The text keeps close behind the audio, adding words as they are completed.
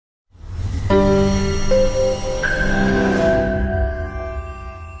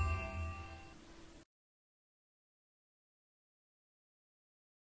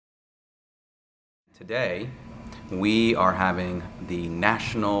Today, we are having the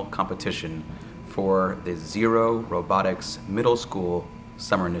national competition for the Zero Robotics Middle School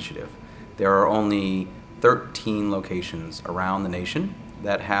Summer Initiative. There are only 13 locations around the nation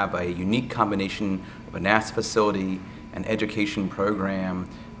that have a unique combination of a NASA facility, an education program,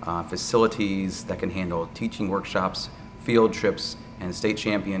 facilities that can handle teaching workshops, field trips, and state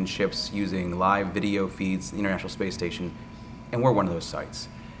championships using live video feeds to the International Space Station, and we're one of those sites.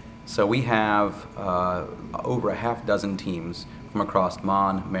 So we have over a half dozen teams from across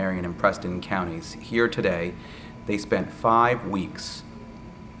Mon, Marion, and Preston counties here today. They spent 5 weeks,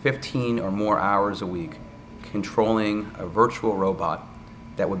 15 or more hours a week, controlling a virtual robot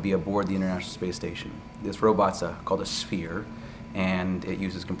that would be aboard the International Space Station. This robot's called a sphere, and it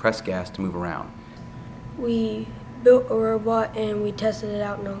uses compressed gas to move around. We built a robot and we tested it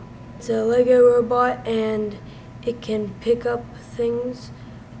out now. It's a Lego robot and it can pick up things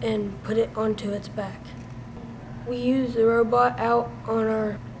and put it onto its back. We use the robot out on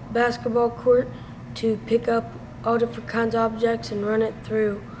our basketball court to pick up all different kinds of objects and run it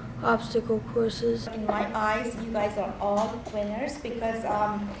through obstacle courses. In my eyes, you guys are all winners because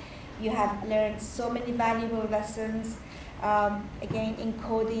you have learned so many valuable lessons, again, in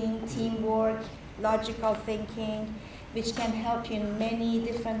coding, teamwork, logical thinking, which can help you in many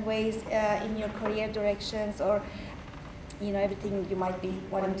different ways in your career directions or everything you might be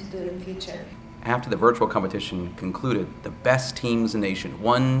wanting to do in the future. After the virtual competition concluded, the best teams in the nation,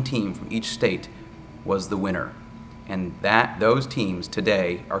 one team from each state, was the winner. And those teams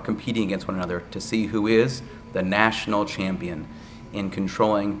today are competing against one another to see who is the national champion in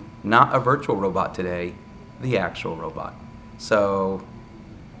controlling not a virtual robot today, the actual robot. So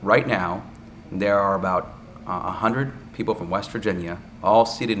right now, there are about 100 people from West Virginia, all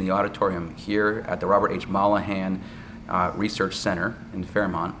seated in the auditorium here at the Robert H. Mollahan Research Center in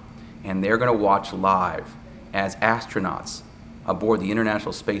Fairmont, and they're going to watch live as astronauts aboard the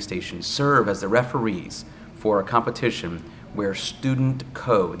International Space Station serve as the referees for a competition where student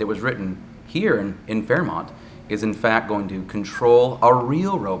code that was written here in Fairmont is in fact going to control a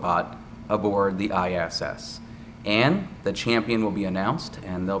real robot aboard the ISS. And the champion will be announced,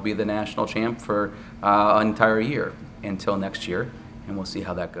 and they'll be the national champ for an entire year until next year, and we'll see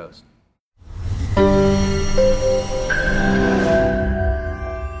how that goes.